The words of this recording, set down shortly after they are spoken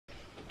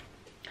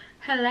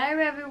Hello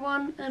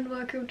everyone and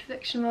welcome to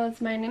Fiction Worlds.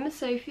 My name is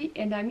Sophie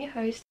and I'm your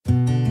host.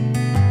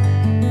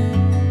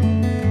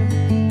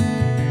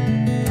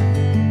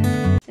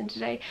 And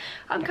today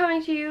I'm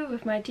coming to you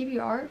with my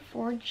TBR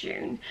for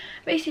June.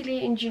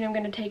 Basically in June I'm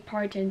going to take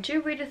part in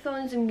 2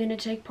 readathons. I'm going to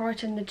take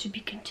part in the to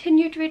be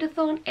continued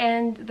readathon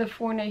and the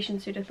 4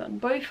 Nations readathon.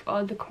 Both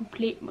are the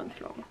complete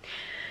month long.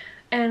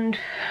 And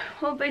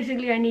well,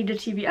 basically I need a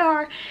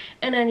TBR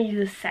and I need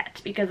a set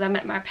because I'm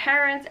at my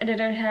parents and I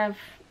don't have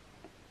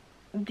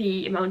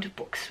the amount of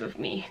books with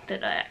me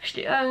that I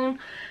actually own.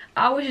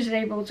 I was just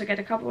able to get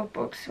a couple of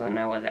books when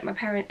I was at my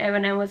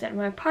when I was at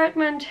my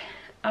apartment,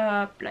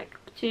 like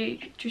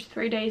 3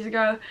 days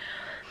ago.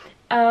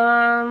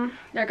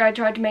 Like I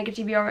tried to make a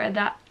TBR at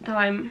that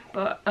time,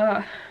 but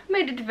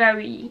made it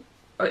very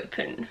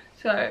open.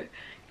 So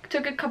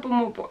took a couple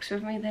more books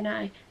with me than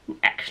I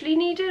actually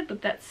needed,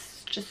 but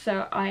that's just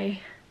so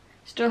I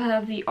still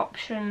have the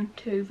option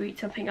to read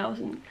something else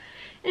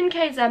in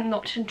case I'm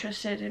not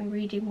interested in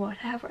reading what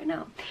I have right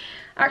now.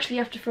 Actually,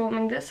 after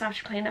filming this, I have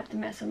to clean up the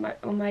mess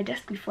on my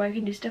desk before I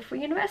can do stuff for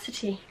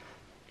university.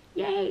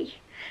 Yay!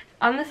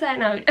 On the side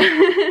note.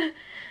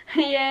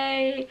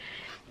 Yay!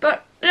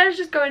 But let's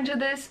just go into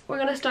this. We're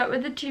gonna start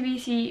with the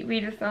TBC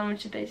readathon,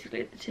 which is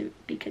basically the to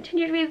be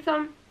continued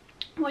readathon,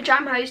 which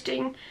I'm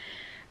hosting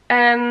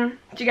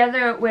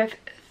together with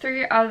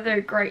 3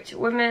 other great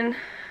women.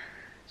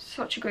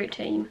 Such a great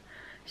team.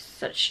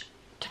 Such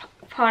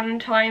fun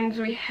times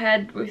we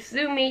had with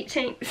Zoom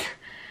meetings,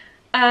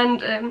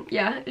 and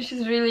yeah, it's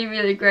just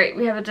really great.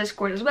 We have a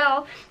Discord as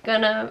well.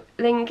 Gonna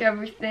link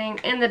everything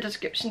in the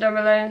description down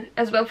below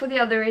as well for the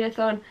other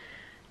readathon.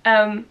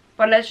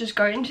 But let's just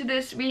go into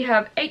this. We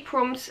have 8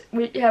 prompts.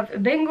 We have a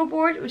bingo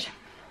board, which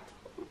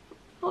I'm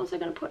also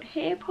gonna put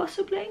here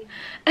possibly.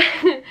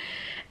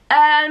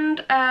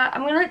 And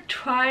I'm gonna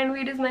try and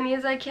read as many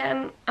as I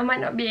can. I might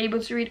not be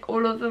able to read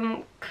all of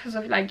them because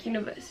of like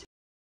university.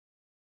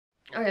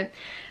 Okay.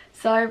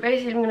 So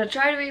basically I'm going to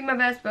try to read my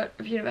best, but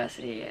with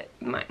university it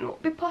might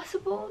not be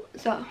possible.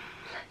 So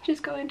let's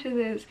just go into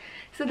this.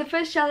 So the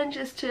first challenge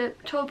is to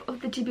top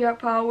of the TBR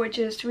pile, which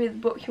is to read the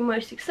book you're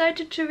most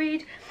excited to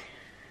read.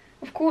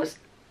 Of course,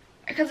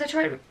 because I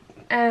tried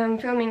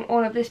filming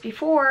all of this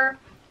before,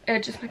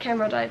 just my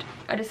camera died.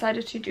 I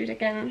decided to do it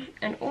again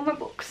and all my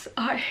books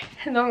are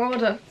in long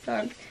order.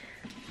 So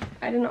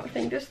I did not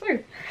think this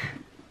through.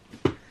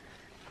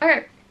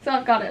 Okay, so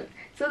I've got it.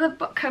 So the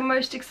book I'm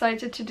most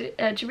excited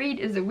to read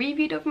is a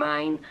reread of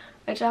mine,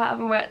 which I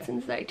haven't read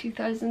since like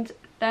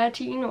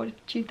 2013 or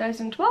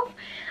 2012,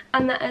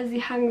 and that is The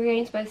Hunger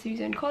Games by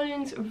Suzanne.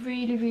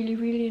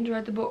 Really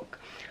enjoyed the book.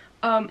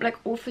 Like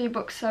all 3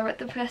 books I read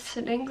the first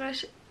in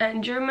English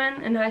and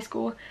German in high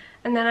school,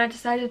 and then I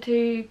decided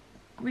to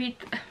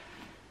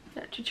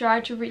try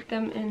to read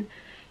them in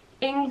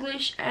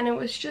English, and it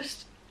was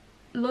just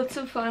lots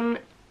of fun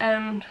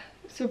and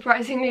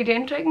surprisingly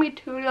didn't take me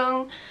too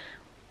long.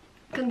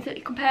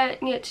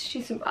 Comparing it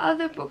to some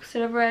other books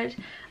that I've read,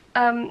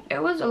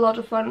 it was a lot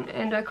of fun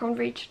and I can't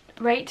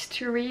wait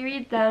to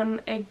reread them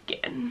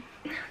again.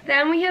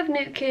 Then we have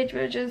Unrequited,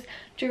 which is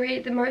to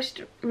read the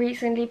most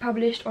recently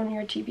published on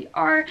your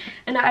TBR,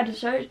 and I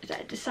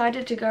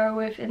decided to go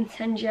with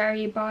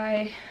Incendiary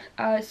by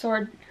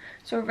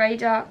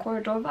Zoraida,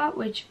 Córdova,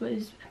 which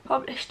was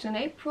published in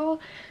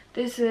April.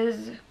 This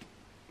is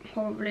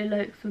probably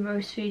like the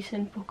most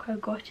recent book I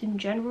got in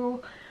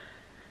general.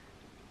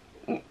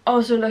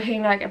 Also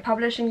looking like a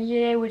publishing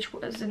year, which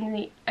was in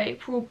the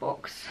April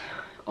box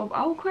of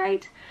our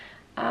grade.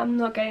 I'm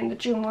not getting the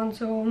June one,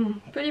 so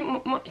pretty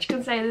much you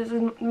can say this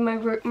is my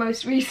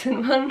most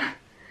recent one.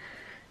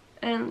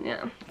 And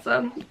yeah,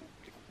 so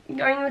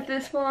going with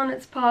this one,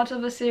 it's part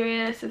of a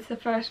series, it's the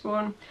first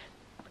one,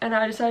 and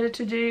I decided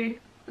to do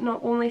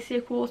not only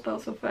sequels but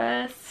also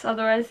firsts,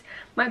 otherwise it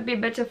might be a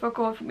bit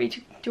difficult for me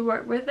to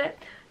work with it,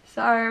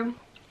 so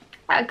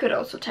I could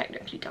also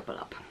technically double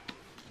up.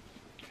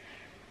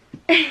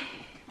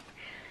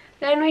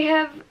 Then we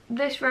have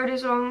this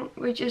readathon,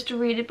 which is to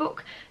read a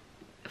book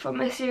from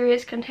a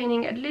series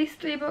containing at least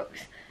 3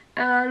 books,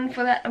 and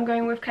for that I'm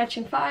going with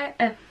Catching Fire.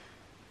 Am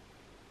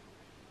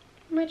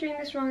I doing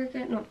this wrong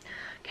again? No.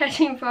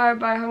 Catching Fire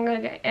by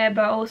but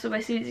also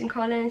by Suzanne,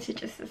 which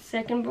is the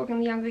 2nd book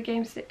in the Hunger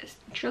Games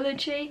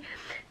trilogy.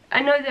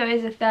 I know there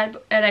is a 3rd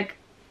book, like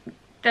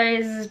there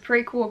is a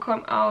prequel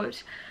come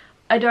out.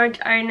 I don't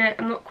own it.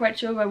 I'm not quite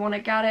sure if I want to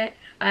get it,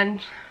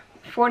 and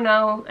for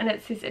now, and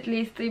it says at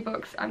least 3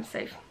 books, I'm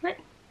safe, right?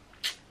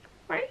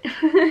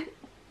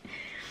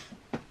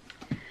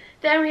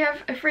 Then we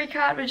have a free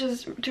card, which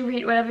is to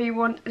read whatever you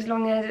want as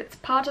long as it's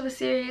part of a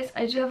series.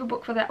 I do have a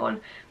book for that one,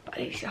 but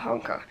it's a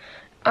honker.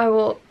 I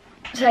will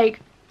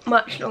take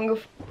much longer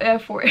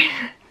for it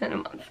than a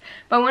month,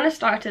 but I want to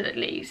start it at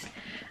least.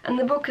 And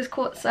the book is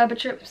called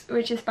Cybertrips,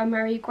 which is by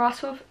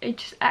Grasshoff.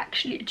 It's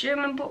actually a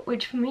German book,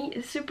 which for me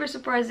is super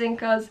surprising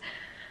because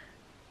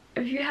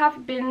if you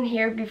have been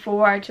here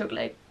before, I took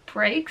like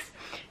breaks,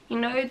 you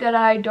know that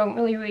I don't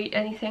really read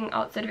anything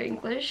outside of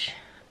English.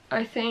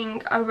 I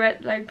think I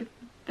read like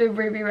the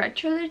reread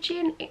trilogy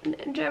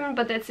in German,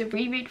 but that's a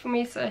reread for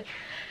me, so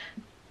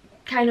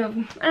kind of,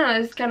 I don't know,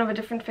 it's kind of a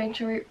different thing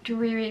to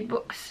reread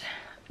books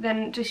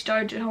than to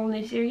start a whole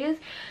new series.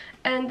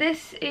 And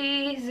this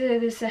is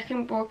the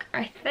second book,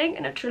 I think,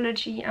 in a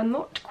trilogy. I'm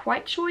not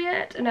quite sure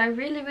yet, and I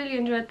really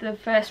enjoyed the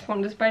first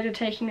one despite it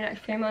taking me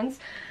like 3 months.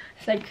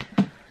 It's like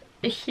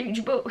a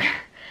huge book.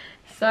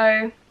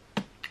 So,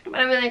 but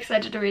I'm really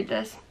excited to read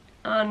this,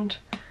 and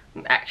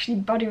I'm actually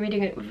buddy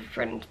reading it with a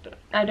friend, but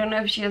I don't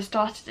know if she has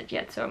started it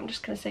yet, so I'm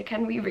just gonna say,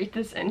 can we read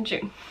this in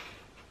June?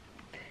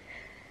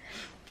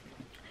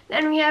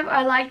 Then we have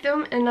I Like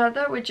Them,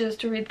 Another, which is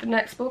to read the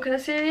next book in the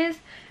series.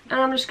 And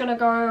I'm just gonna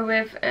go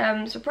with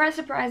Surprise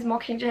Surprise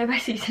Mockingjay by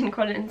Suzanne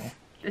Collins.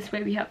 This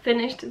way we have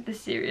finished the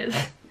series.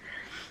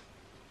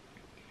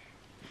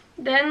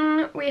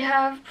 Then we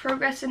have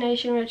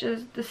Procrastination, which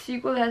is the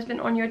sequel that has been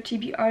on your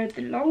TBR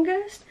the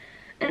longest.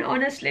 And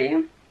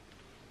honestly,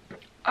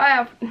 I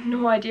have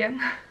no idea.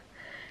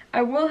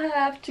 I will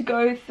have to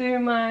go through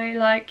my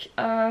like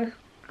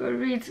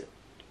Goodreads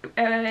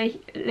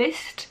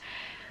list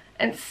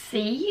and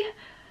see,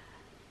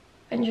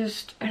 and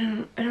just I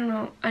don't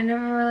know. I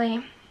never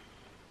really.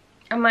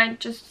 I might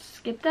just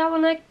skip that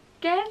one, I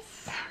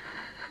guess. I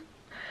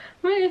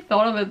haven't really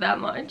thought of it that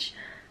much.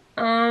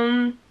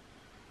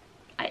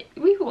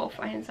 We will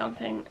find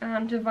something,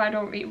 and if I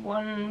don't read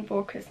one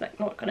book, it's like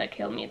not gonna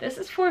kill me. This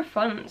is for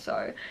fun,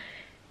 so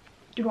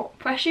do not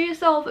pressure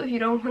yourself if you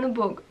don't want a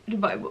book to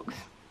buy books.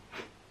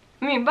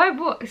 I mean, buy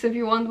books if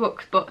you want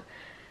books, but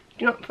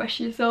do not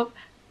pressure yourself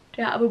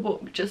to have a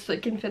book just so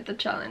it can fit the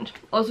challenge.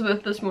 Also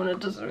with this one, it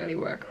doesn't really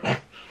work.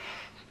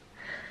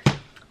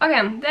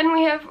 Okay, then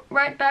we have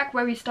right back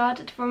where we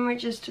started from,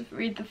 which is to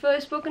read the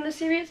first book in the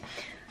series.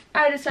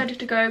 I decided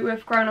to go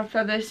with Crown of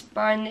Feathers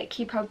by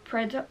Nicki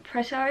Preto.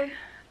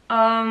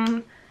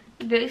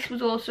 This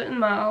was also in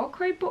my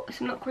grade book,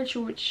 so I'm not quite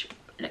sure which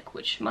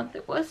month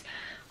it was.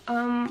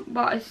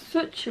 But it's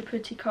such a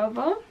pretty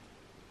cover,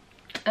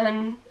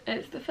 and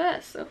it's the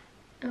first, so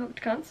I hope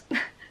it counts.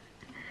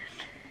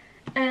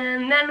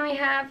 And then we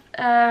have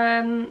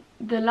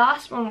the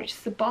last one, which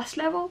is the boss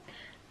level,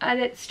 and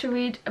it's to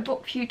read a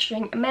book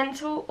featuring a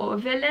mentor or a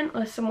villain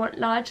or someone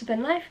larger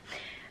than life.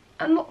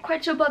 I'm not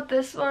quite sure about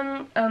this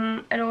one.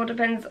 It all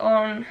depends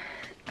on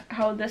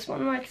how this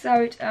one works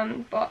out,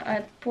 but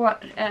I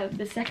brought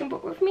the second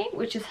book with me,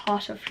 which is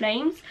Heart of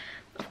Flames,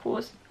 of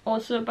course,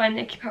 also by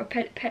Nicki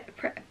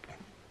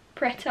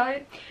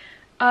Preto.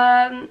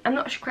 I'm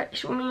not quite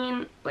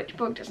sure which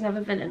book doesn't have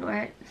a villain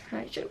where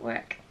it should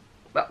work.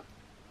 Well,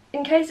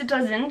 in case it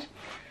doesn't,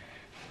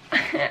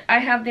 I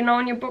have the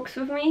Narnia books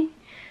with me,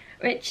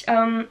 which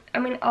I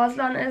mean,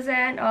 Aslan is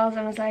there, and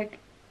Aslan is like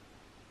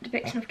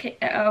depiction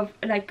of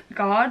like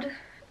God,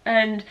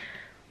 and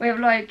we have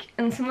like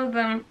in some of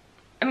them,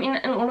 I mean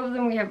in all of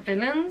them we have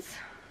villains,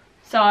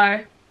 so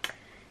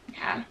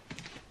yeah,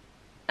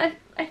 I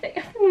think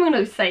I'm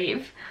gonna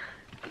save.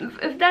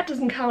 If that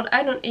doesn't count,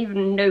 I don't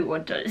even know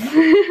what does.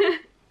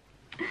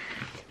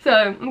 So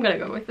I'm gonna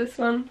go with this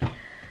one.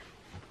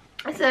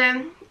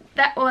 So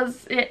that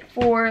was it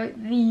for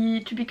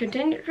the to be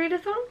continued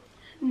readathon.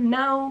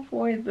 Now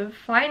for the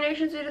Fire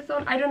Nations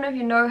readathon. I don't know if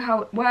you know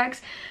how it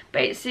works.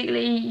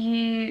 Basically,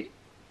 you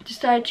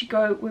decide to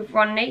go with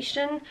one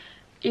nation,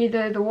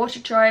 either the Water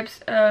Tribes,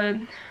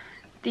 the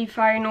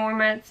Fire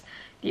Nomads,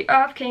 the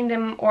Earth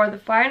Kingdom, or the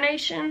Fire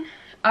Nation.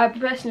 I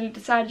personally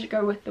decided to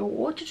go with the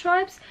Water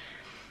Tribes.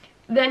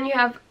 Then you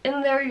have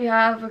in there you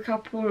have a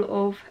couple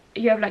of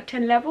like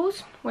 10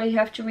 levels where you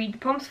have to read the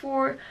poems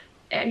for.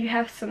 You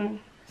have some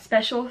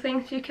special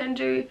things you can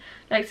do,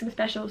 like some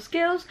special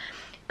skills.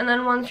 And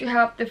then once you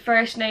have the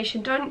first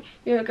nation done,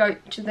 you go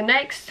to the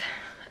next,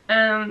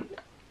 and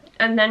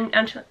then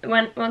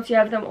once you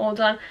have them all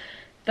done,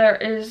 there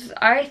is,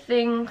 I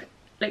think,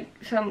 like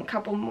some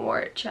couple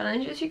more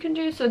challenges you can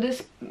do. So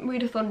this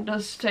readathon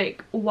does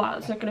take a while.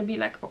 It's not going to be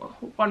like a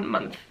 1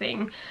 month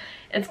thing.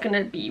 It's going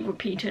to be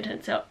repeating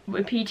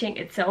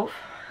itself,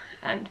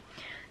 and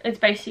it's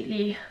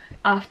basically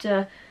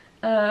after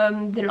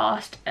the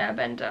last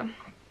Airbender.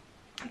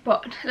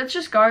 But let's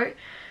just go.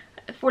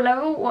 For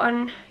level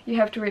 1, you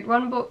have to read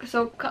one book.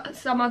 So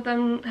some of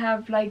them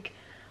have like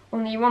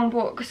only one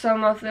book.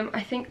 Some of them,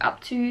 I think,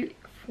 up to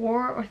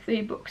 4 or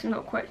 3 books. I'm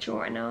not quite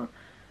sure right now.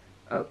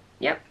 Oh,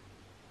 yep,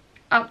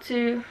 up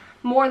to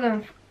more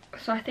than.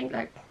 So I think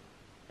like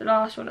the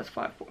last one is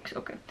 5 books.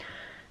 Okay,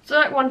 so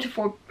like 1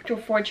 to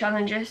 4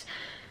 challenges.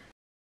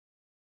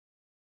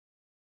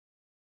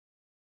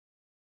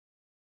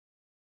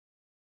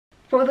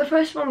 For the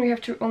first one, we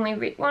have to only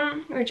read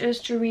one, which is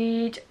to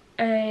read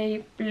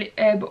a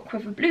book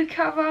with a blue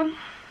cover.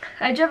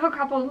 I do have a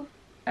couple.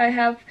 I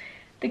have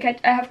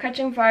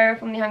Catching Fire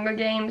from the Hunger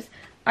Games.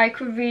 I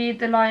could read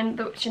The Lion,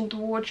 the Witch and the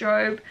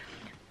Wardrobe.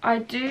 I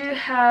do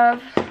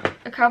have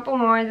a couple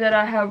more that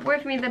I have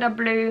with me that are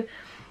blue,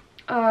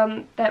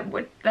 that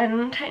would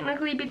then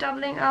technically be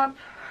doubling up,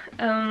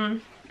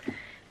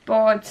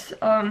 but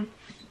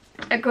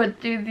I could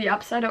do The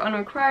Upside of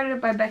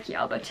Unrequited by Becky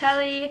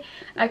Albertalli.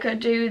 I could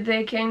do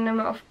The Kingdom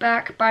of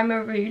Back by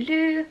Marie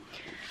Lu.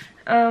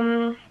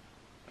 I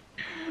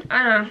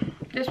don't know,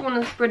 this one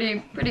is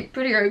pretty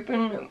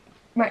open.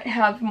 Might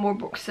have more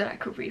books that I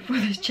could read for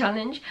this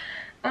challenge.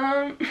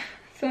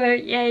 So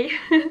yay.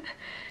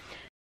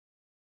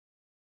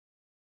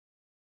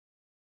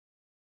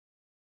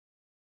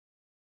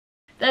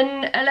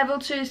 Then level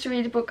 2 is to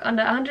read a book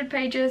under 100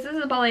 pages. This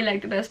is probably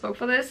like the best book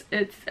for this.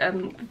 It's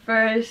the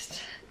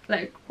first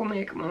like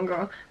comic,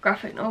 manga,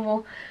 graphic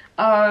novel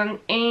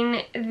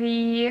in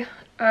the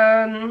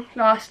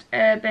last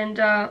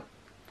Airbender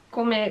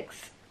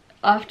comics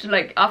after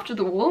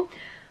the war.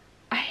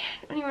 I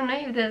don't even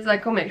know if there's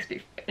like comics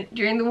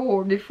during the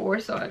war or before,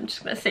 so I'm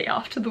just gonna say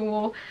after the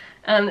war.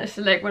 And it's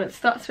like when it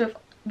starts with,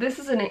 this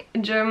is in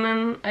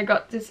German. I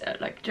got this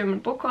at like German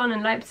book on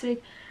in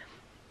Leipzig.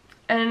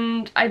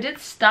 And I did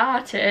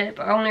start it,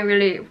 but I only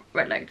really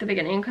read like the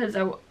beginning because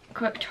I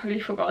totally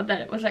forgot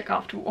that it was like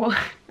after war.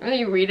 When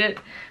you read it,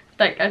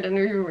 like I didn't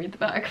even read the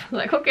back. I was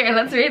like, okay,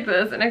 let's read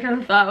this, and I kind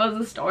of thought it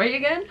was a story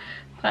again,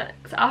 but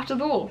it's after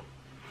the war.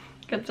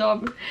 Good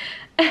job.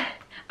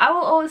 I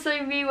will also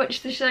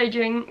rewatch the show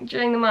during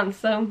the month,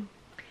 so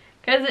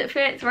because it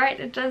fits, right?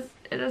 It does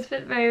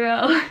fit very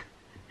well.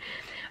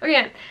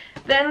 Okay,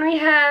 then we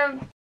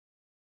have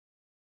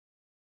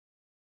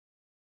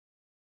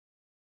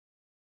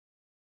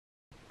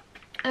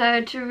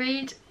to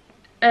read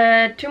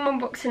 2 more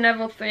books in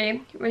level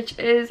 3, which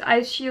is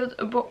Ice Shield,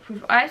 a book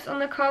with ice on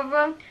the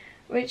cover,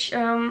 which,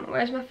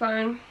 where's my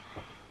phone?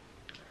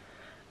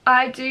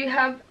 I do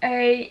have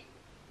a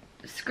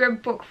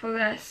script book for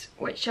this,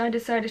 which I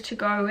decided to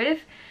go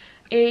with.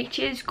 It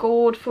is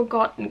called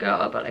Forgotten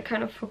Girl, but I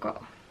kind of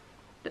forgot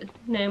the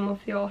name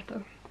of the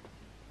author.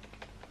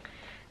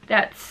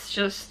 That's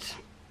just...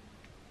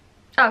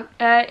 oh,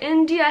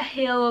 India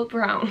Hill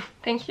Brown.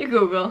 Thank you,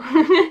 Google.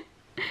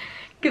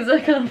 Because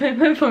I can't find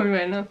my phone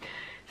right now.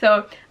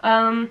 So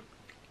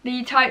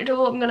the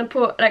title I'm gonna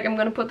put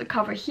the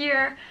cover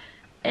here,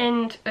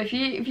 and if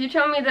you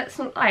tell me that's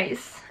not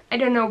ice, I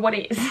don't know what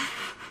is.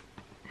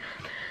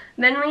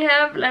 Then we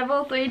have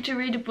level 3 to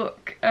read a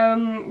book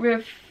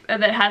with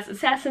that has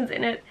assassins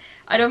in it.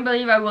 I don't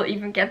believe I will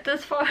even get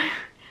this far,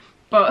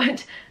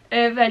 but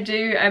if I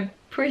do, I'm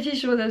pretty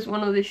sure there's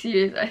one of these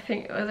series. I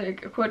think it was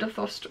like a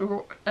Quotothost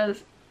or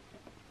as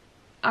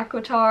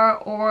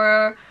Akotar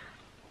or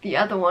the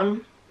other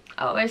one.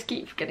 I always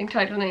keep forgetting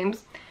title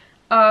names.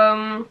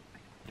 That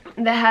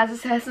has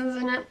assassins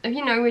in it. If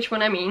you know which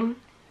one I mean,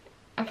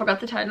 I forgot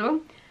the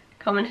title,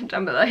 comment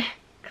down below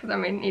because I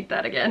may need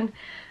that again.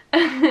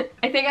 I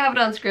think I have it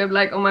on script,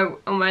 like on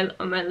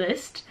my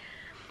list,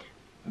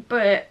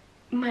 but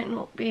might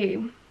not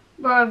be.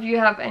 But if you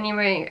have any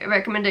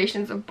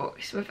recommendations of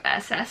books with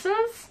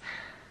assassins,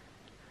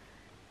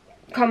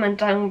 comment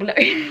down below.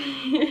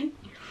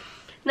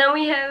 Now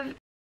we have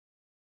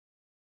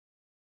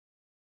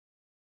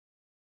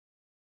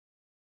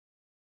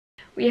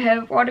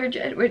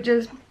Waterjet, which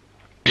is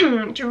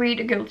to read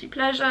a guilty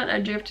pleasure. I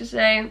do have to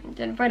say,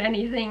 didn't find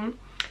anything.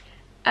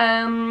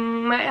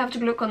 Might have to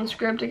look on the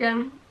script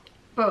again,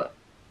 but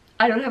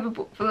I don't have a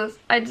book for this.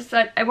 I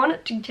decided I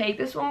wanted to take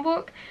this one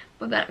book,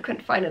 but then I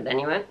couldn't find it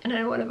anywhere, and I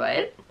didn't want to buy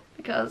it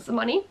because of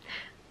money.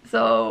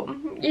 So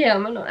yeah, I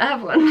might not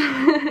have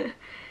one.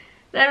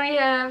 Then we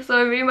have,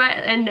 so we might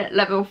end at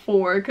level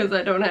 4 because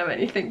I don't have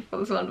anything for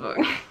this one book.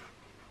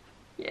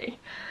 Yay.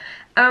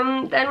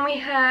 Then we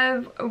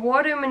have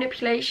Water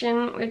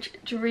Manipulation, which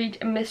to read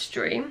a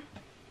mystery.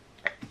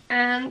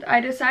 And I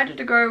decided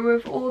to go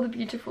with All the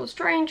Beautiful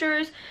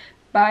Strangers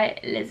by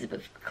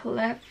Elizabeth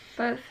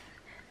Klehfoth.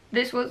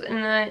 This was in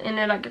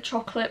a like a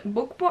chocolate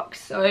book box,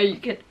 so you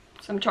get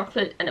some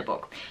chocolate and a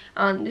book.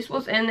 This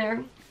was in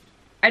there.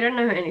 I don't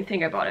know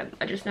anything about it.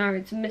 I just know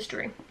it's a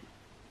mystery.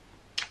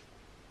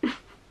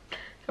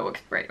 That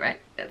works great, right?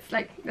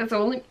 That's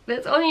all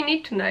you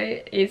need to know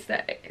is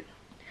that.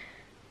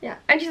 Yeah,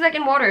 and she's like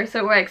in water, so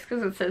it works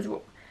because it says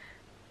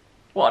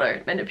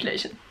water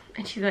manipulation,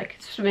 and she's like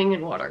swimming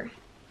in water.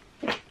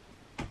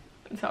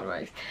 That's how it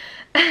works.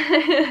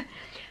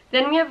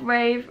 Then we have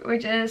Rave,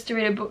 which is to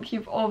read a book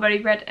you've already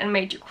read and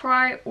made you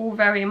cry or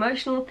very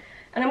emotional.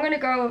 And I'm gonna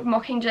go with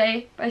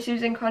Mockingjay by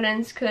Suzanne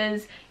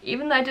because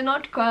even though I did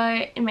not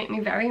cry, it made me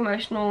very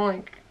emotional.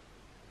 Like,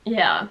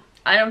 yeah,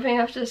 I don't think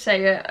I have to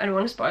say it. I don't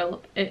want to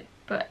spoil it,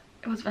 but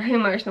it was very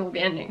emotional at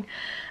the ending.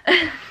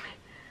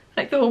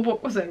 Like the whole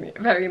book was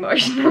very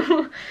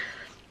emotional.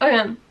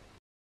 Okay.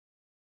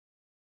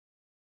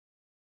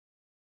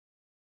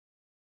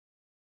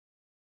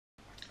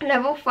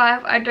 Level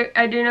 5, I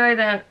do know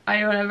that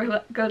I don't have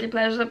a guilty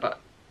pleasure, but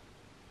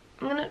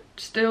I'm gonna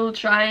still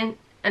try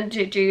and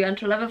do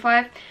until level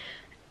 5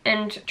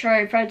 and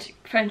try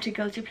frantic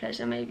guilty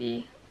pleasure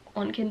maybe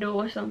on Kindle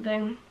or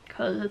something,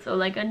 because that's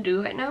all I can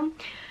do right now.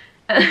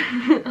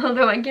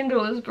 Although my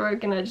Kindle is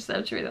broken, I just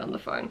have to read it on the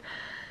phone.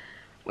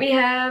 We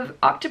have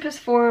Octopus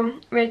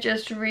Form, which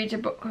is to read a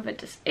book with a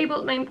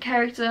disabled main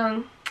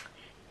character.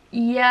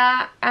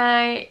 Yeah,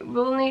 I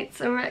will need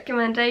some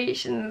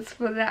recommendations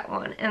for that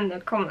one in the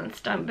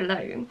comments down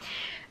below.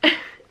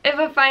 If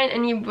I find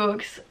any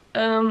books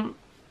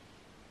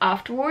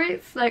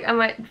afterwards. Like I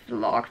might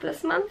vlog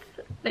this month,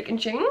 like in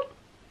June,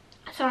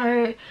 so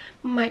I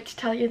might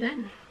tell you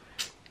then.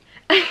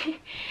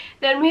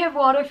 Then we have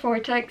Water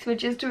Vortex,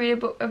 which is to read a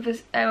book of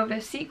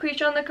a sea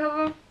creature on the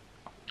cover.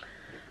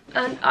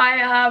 And I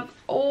have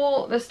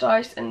All the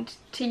Stars and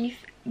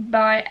Teeth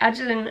by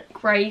Adalyn,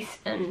 Grace,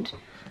 and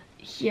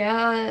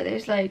yeah,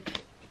 there's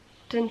like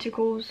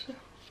tentacles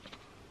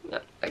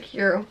like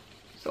here.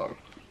 So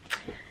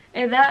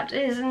if that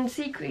isn't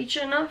sea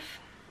creature enough,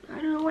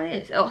 I don't know what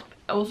it is. Oh,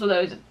 also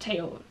there's a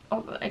tail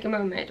of like a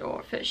mermaid or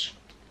a fish.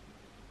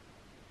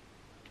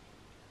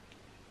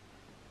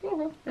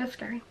 Oh, that's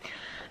scary.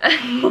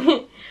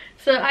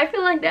 So I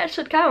feel like that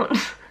should count.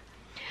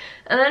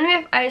 And then we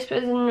have Ice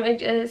Prison,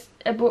 which is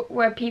a book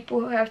where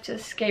people have to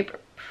escape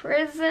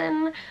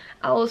prison.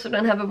 I also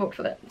don't have a book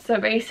for that. So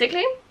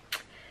basically,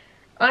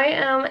 I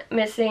am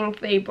missing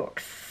 3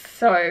 books.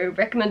 So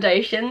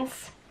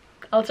recommendations,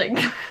 I'll take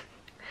them.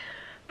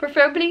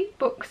 Preferably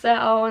books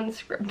that are on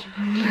script.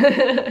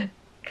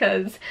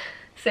 Because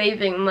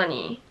saving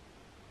money.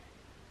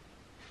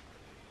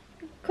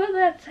 Could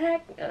that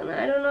heck?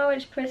 I don't know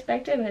which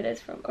perspective it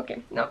is from.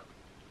 Okay, no.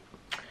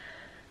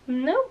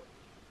 Nope.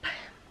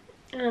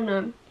 I don't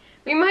know.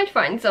 We might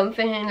find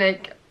something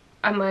like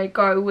I might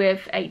go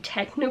with a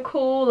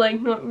technical, like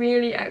not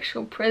really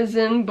actual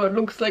prison, but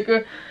looks like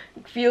it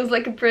feels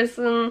like a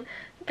prison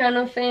kind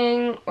of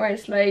thing, or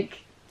it's like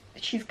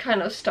she's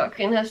kind of stuck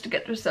and has to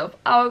get herself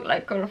out,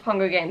 like kind of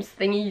Hunger Games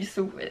thingy.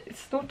 So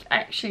it's not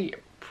actually a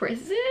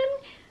prison,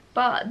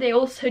 but they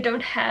also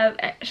don't have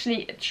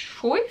actually a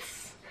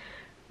choice,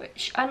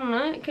 which I don't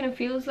know. It kind of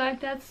feels like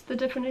that's the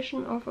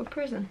definition of a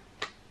prison.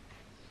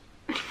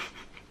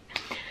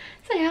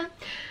 So yeah,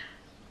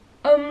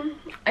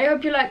 I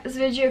hope you liked this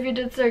video. If you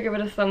did so, give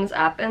it a thumbs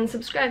up and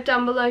subscribe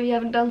down below if you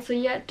haven't done so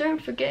yet.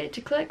 Don't forget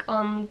to click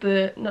on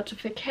the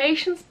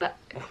notification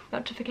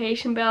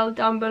bell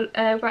down below,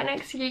 right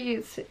next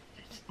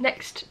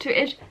to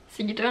it,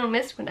 so you don't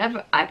miss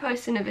whenever I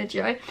post in a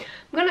video. I'm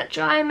gonna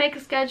try and make a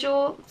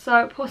schedule,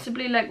 so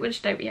possibly like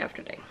which day we have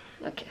today.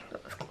 Okay,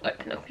 let's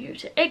open the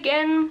computer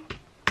again.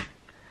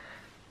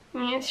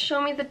 Yes,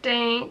 show me the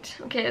date.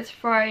 Okay, it's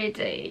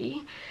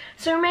Friday.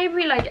 So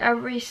maybe like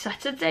every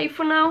Saturday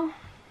for now.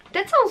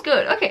 That sounds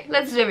good. Okay,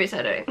 let's do every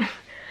Saturday.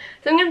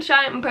 So I'm gonna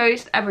try and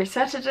post every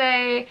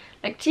Saturday,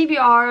 like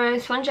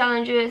TBRs, fun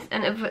challenges,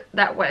 and if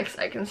that works,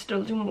 I can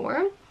still do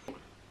more.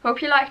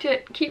 Hope you liked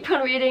it. Keep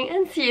on reading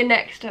and see you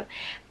next time.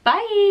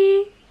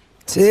 Bye!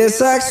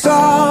 Tastes like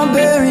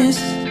strawberries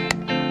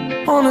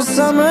on a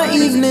summer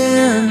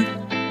evening,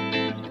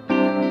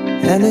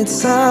 and it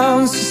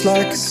sounds just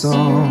like a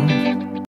song.